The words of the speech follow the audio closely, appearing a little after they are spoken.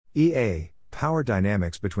EA, Power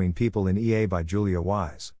Dynamics Between People in EA by Julia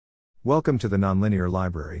Wise. Welcome to the Nonlinear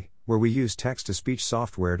Library, where we use text-to-speech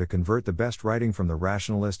software to convert the best writing from the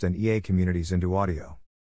rationalist and EA communities into audio.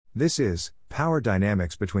 This is Power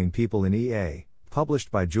Dynamics Between People in EA,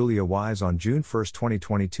 published by Julia Wise on June 1,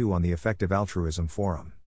 2022 on the Effective Altruism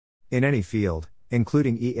Forum. In any field,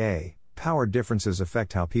 including EA, power differences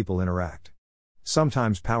affect how people interact.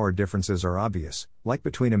 Sometimes power differences are obvious, like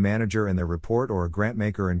between a manager and their report or a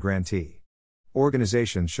grantmaker and grantee.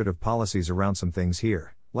 Organizations should have policies around some things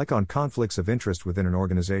here, like on conflicts of interest within an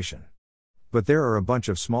organization. But there are a bunch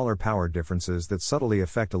of smaller power differences that subtly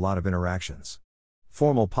affect a lot of interactions.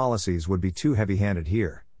 Formal policies would be too heavy-handed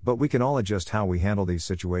here, but we can all adjust how we handle these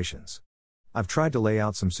situations. I've tried to lay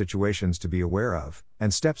out some situations to be aware of,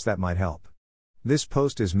 and steps that might help. This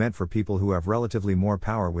post is meant for people who have relatively more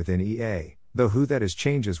power within EA, though who that is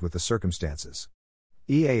changes with the circumstances.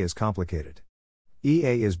 EA is complicated.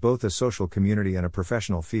 EA is both a social community and a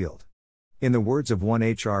professional field. In the words of one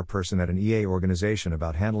HR person at an EA organization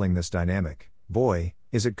about handling this dynamic, boy,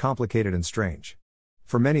 is it complicated and strange.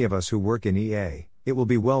 For many of us who work in EA, it will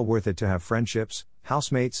be well worth it to have friendships,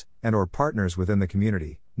 housemates, and/or partners within the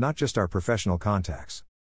community, not just our professional contacts.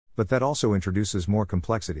 But that also introduces more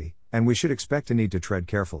complexity, and we should expect to need to tread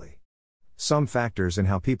carefully. Some factors in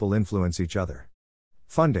how people influence each other.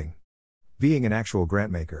 Funding. Being an actual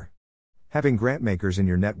grantmaker. Having grantmakers in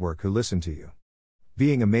your network who listen to you.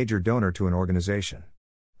 Being a major donor to an organization.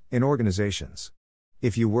 In organizations.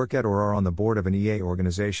 If you work at or are on the board of an EA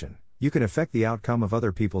organization, you can affect the outcome of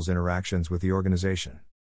other people's interactions with the organization.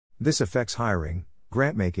 This affects hiring,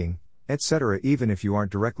 grantmaking, etc., even if you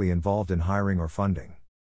aren't directly involved in hiring or funding.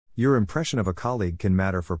 Your impression of a colleague can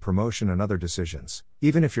matter for promotion and other decisions,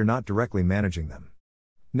 even if you're not directly managing them.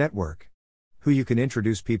 Network. Who you can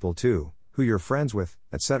introduce people to, who you're friends with,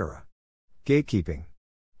 etc. Gatekeeping.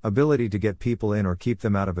 Ability to get people in or keep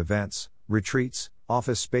them out of events, retreats,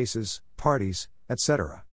 office spaces, parties,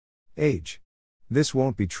 etc. Age. This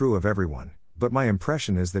won't be true of everyone, but my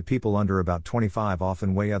impression is that people under about 25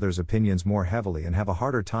 often weigh others' opinions more heavily and have a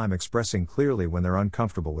harder time expressing clearly when they're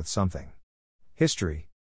uncomfortable with something. History.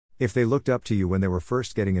 If they looked up to you when they were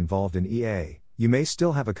first getting involved in EA, you may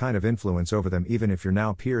still have a kind of influence over them even if you're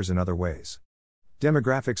now peers in other ways.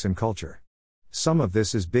 Demographics and culture. Some of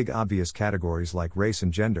this is big obvious categories like race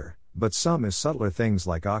and gender, but some is subtler things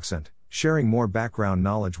like accent, sharing more background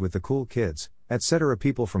knowledge with the cool kids, etc.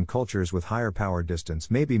 People from cultures with higher power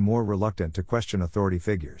distance may be more reluctant to question authority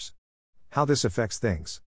figures. How this affects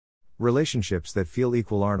things. Relationships that feel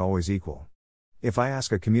equal aren't always equal. If I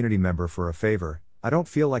ask a community member for a favor, I don't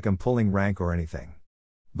feel like I'm pulling rank or anything.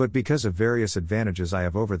 But because of various advantages I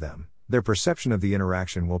have over them, their perception of the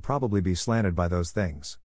interaction will probably be slanted by those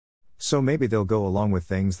things. So maybe they'll go along with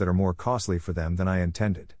things that are more costly for them than I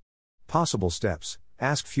intended. Possible steps: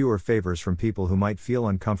 ask fewer favors from people who might feel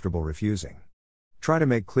uncomfortable refusing. Try to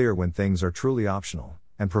make clear when things are truly optional,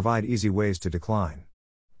 and provide easy ways to decline.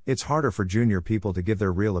 It's harder for junior people to give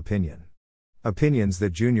their real opinion. Opinions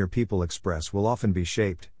that junior people express will often be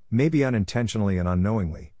shaped, maybe unintentionally and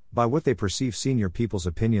unknowingly, by what they perceive senior people's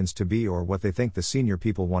opinions to be or what they think the senior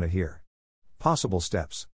people want to hear. Possible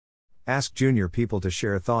steps. Ask junior people to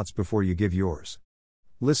share thoughts before you give yours.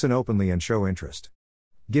 Listen openly and show interest.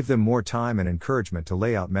 Give them more time and encouragement to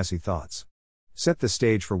lay out messy thoughts. Set the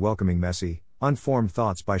stage for welcoming messy, unformed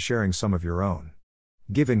thoughts by sharing some of your own.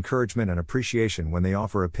 Give encouragement and appreciation when they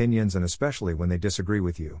offer opinions and especially when they disagree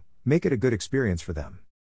with you. Make it a good experience for them.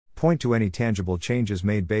 Point to any tangible changes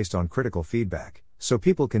made based on critical feedback, so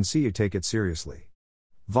people can see you take it seriously.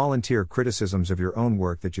 Volunteer criticisms of your own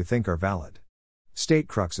work that you think are valid. State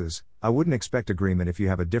cruxes: I wouldn't expect agreement if you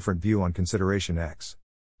have a different view on consideration X.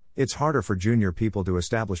 It's harder for junior people to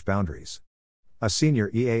establish boundaries. A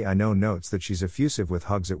senior EA I know notes that she's effusive with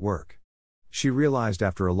hugs at work. She realized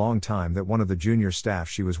after a long time that one of the junior staff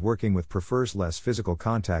she was working with prefers less physical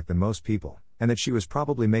contact than most people, and that she was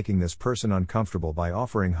probably making this person uncomfortable by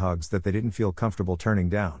offering hugs that they didn't feel comfortable turning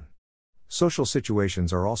down. Social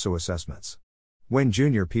situations are also assessments. When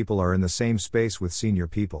junior people are in the same space with senior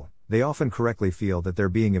people, they often correctly feel that they're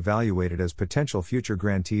being evaluated as potential future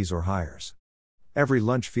grantees or hires. Every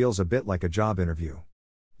lunch feels a bit like a job interview.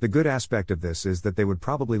 The good aspect of this is that they would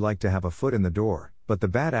probably like to have a foot in the door, but the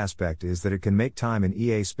bad aspect is that it can make time in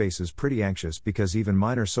EA spaces pretty anxious because even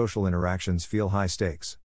minor social interactions feel high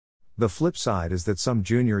stakes. The flip side is that some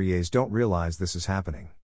junior EAs don't realize this is happening.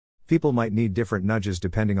 People might need different nudges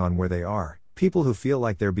depending on where they are. People who feel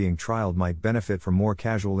like they're being trialed might benefit from more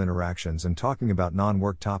casual interactions and talking about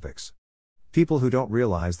non-work topics. People who don't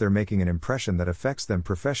realize they're making an impression that affects them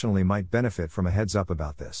professionally might benefit from a heads up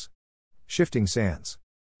about this. Shifting sands.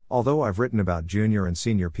 Although I've written about junior and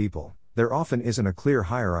senior people, there often isn't a clear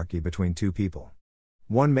hierarchy between two people.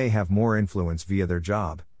 One may have more influence via their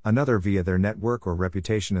job, another via their network or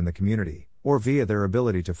reputation in the community, or via their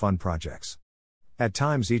ability to fund projects. At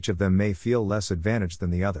times each of them may feel less advantaged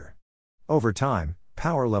than the other. Over time,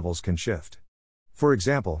 power levels can shift. For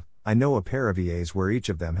example, I know a pair of EAs where each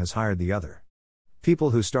of them has hired the other. People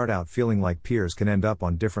who start out feeling like peers can end up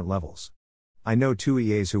on different levels. I know two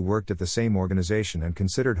EAs who worked at the same organization and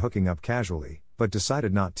considered hooking up casually, but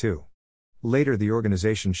decided not to. Later the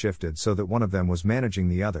organization shifted so that one of them was managing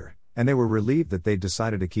the other, and they were relieved that they'd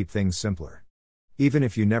decided to keep things simpler. Even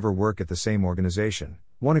if you never work at the same organization,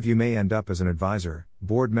 one of you may end up as an advisor,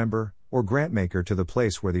 board member, or grant maker to the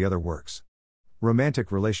place where the other works.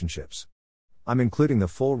 Romantic relationships. I'm including the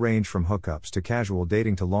full range from hookups to casual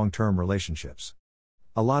dating to long-term relationships.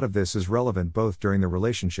 A lot of this is relevant both during the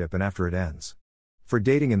relationship and after it ends. For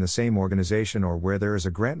dating in the same organization or where there is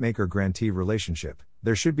a grant-maker-grantee relationship,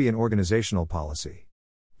 there should be an organizational policy.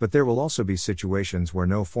 But there will also be situations where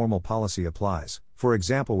no formal policy applies, for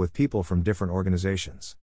example with people from different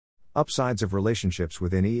organizations. Upsides of relationships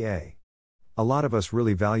within EA. A lot of us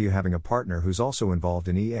really value having a partner who's also involved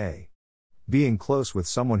in EA. Being close with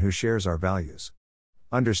someone who shares our values.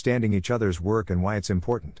 Understanding each other's work and why it's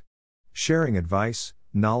important. Sharing advice,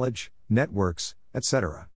 knowledge, networks,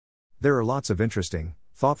 etc. There are lots of interesting,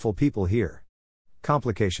 thoughtful people here.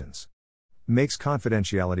 Complications. Makes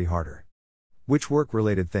confidentiality harder. Which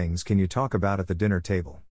work-related things can you talk about at the dinner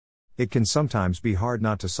table? It can sometimes be hard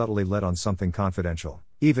not to subtly let on something confidential,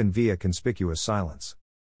 even via conspicuous silence.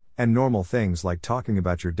 And normal things like talking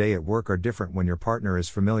about your day at work are different when your partner is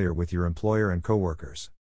familiar with your employer and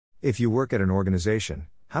coworkers. If you work at an organization,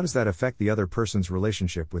 how does that affect the other person's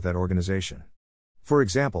relationship with that organization? For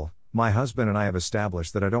example, my husband and I have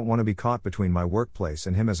established that I don't want to be caught between my workplace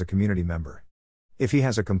and him as a community member. If he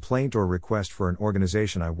has a complaint or request for an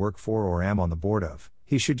organization I work for or am on the board of,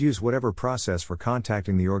 he should use whatever process for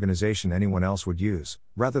contacting the organization anyone else would use,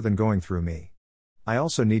 rather than going through me. I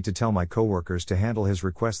also need to tell my coworkers to handle his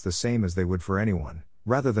request the same as they would for anyone,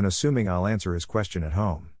 rather than assuming I'll answer his question at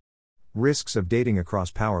home. Risks of dating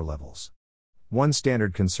across power levels. One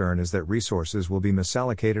standard concern is that resources will be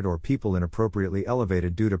misallocated or people inappropriately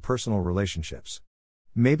elevated due to personal relationships.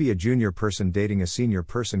 Maybe a junior person dating a senior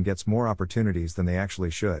person gets more opportunities than they actually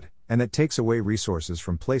should, and that takes away resources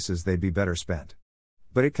from places they'd be better spent.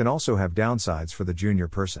 But it can also have downsides for the junior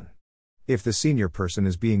person. If the senior person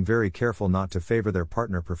is being very careful not to favor their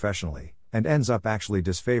partner professionally, and ends up actually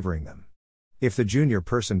disfavoring them. If the junior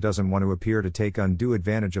person doesn't want to appear to take undue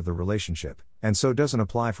advantage of the relationship, and so doesn't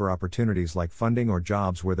apply for opportunities like funding or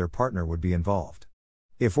jobs where their partner would be involved.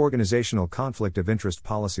 If organizational conflict of interest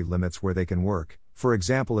policy limits where they can work, for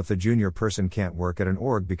example if the junior person can't work at an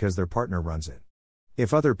org because their partner runs it.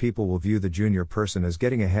 If other people will view the junior person as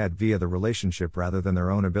getting ahead via the relationship rather than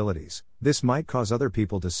their own abilities, this might cause other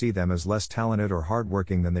people to see them as less talented or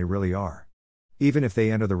hardworking than they really are. Even if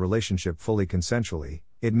they enter the relationship fully consensually,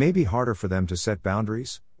 it may be harder for them to set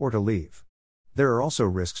boundaries, or to leave. There are also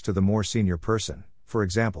risks to the more senior person, for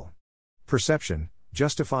example, perception,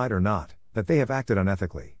 justified or not, that they have acted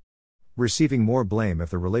unethically. Receiving more blame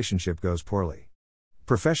if the relationship goes poorly.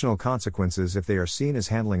 Professional consequences if they are seen as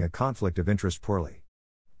handling a conflict of interest poorly.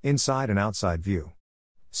 Inside and outside view.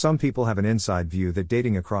 Some people have an inside view that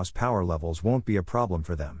dating across power levels won't be a problem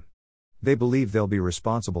for them. They believe they'll be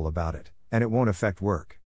responsible about it, and it won't affect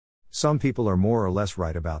work. Some people are more or less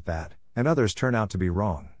right about that, and others turn out to be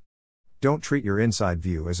wrong. Don't treat your inside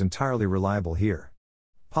view as entirely reliable here.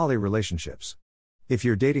 Poly relationships. If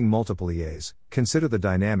you're dating multiple EAs, consider the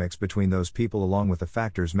dynamics between those people along with the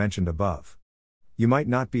factors mentioned above. You might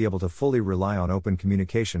not be able to fully rely on open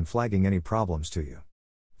communication flagging any problems to you.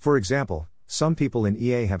 For example, some people in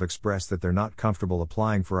EA have expressed that they're not comfortable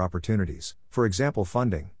applying for opportunities, for example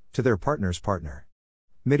funding, to their partner's partner.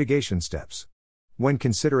 Mitigation steps. When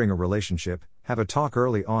considering a relationship, have a talk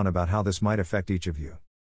early on about how this might affect each of you.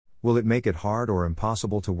 Will it make it hard or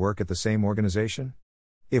impossible to work at the same organization?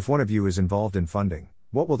 If one of you is involved in funding,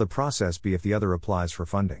 what will the process be if the other applies for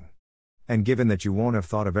funding? And given that you won't have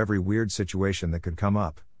thought of every weird situation that could come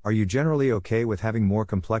up, are you generally okay with having more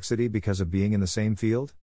complexity because of being in the same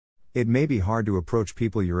field? It may be hard to approach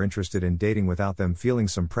people you're interested in dating without them feeling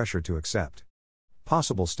some pressure to accept.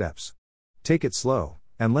 Possible steps. Take it slow,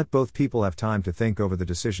 and let both people have time to think over the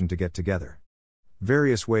decision to get together.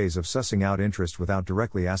 Various ways of sussing out interest without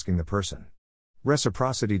directly asking the person.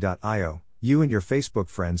 Reciprocity.io, you and your Facebook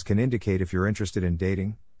friends can indicate if you're interested in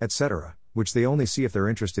dating, etc., which they only see if they're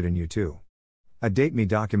interested in you too. A Date Me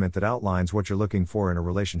document that outlines what you're looking for in a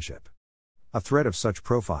relationship. A thread of such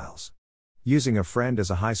profiles. Using a friend as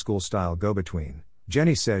a high school style go-between,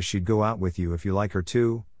 Jenny says she'd go out with you if you like her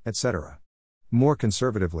too, etc. More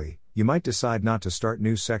conservatively, you might decide not to start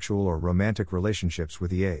new sexual or romantic relationships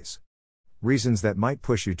with EAs. Reasons that might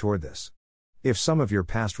push you toward this. If some of your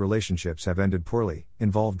past relationships have ended poorly,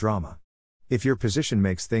 involve drama. If your position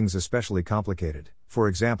makes things especially complicated, for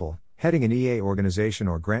example, heading an EA organization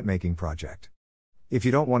or grant-making project. If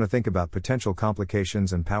you don't want to think about potential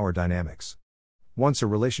complications and power dynamics. Once a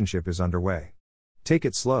relationship is underway, take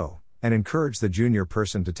it slow, and encourage the junior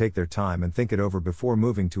person to take their time and think it over before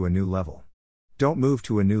moving to a new level. Don't move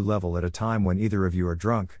to a new level at a time when either of you are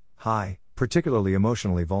drunk, high, particularly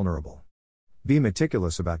emotionally vulnerable. Be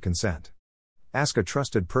meticulous about consent. Ask a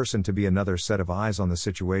trusted person to be another set of eyes on the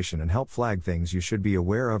situation and help flag things you should be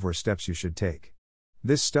aware of or steps you should take.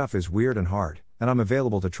 This stuff is weird and hard, and I'm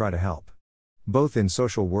available to try to help. Both in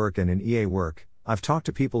social work and in EA work, I've talked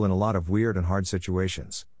to people in a lot of weird and hard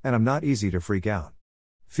situations, and I'm not easy to freak out.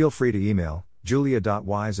 Feel free to email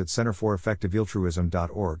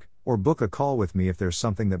julia.wise@centerforeffectivealtruism.org, or book a call with me if there's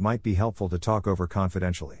something that might be helpful to talk over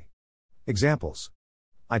confidentially. Examples.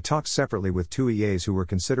 I talked separately with two EAs who were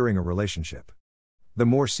considering a relationship. The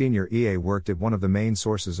more senior EA worked at one of the main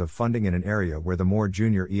sources of funding in an area where the more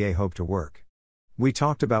junior EA hoped to work. We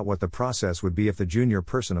talked about what the process would be if the junior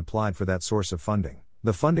person applied for that source of funding.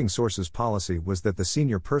 The funding source's policy was that the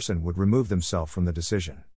senior person would remove themselves from the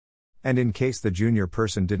decision. And in case the junior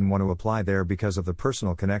person didn't want to apply there because of the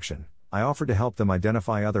personal connection, I offered to help them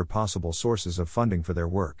identify other possible sources of funding for their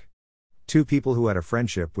work. Two people who had a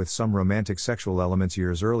friendship with some romantic sexual elements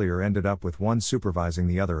years earlier ended up with one supervising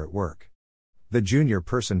the other at work. The junior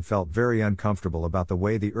person felt very uncomfortable about the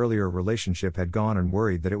way the earlier relationship had gone and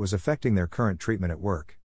worried that it was affecting their current treatment at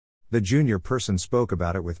work. The junior person spoke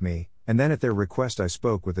about it with me, and then at their request I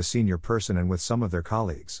spoke with the senior person and with some of their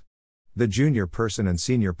colleagues. The junior person and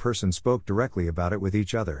senior person spoke directly about it with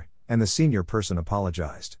each other, and the senior person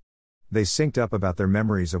apologized. They synced up about their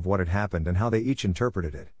memories of what had happened and how they each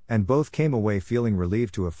interpreted it, and both came away feeling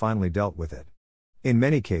relieved to have finally dealt with it. In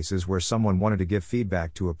many cases where someone wanted to give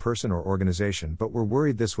feedback to a person or organization but were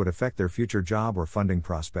worried this would affect their future job or funding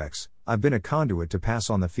prospects, I've been a conduit to pass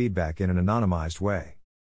on the feedback in an anonymized way.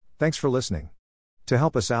 Thanks for listening. To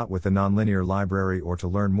help us out with the Nonlinear Library or to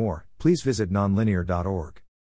learn more, please visit nonlinear.org.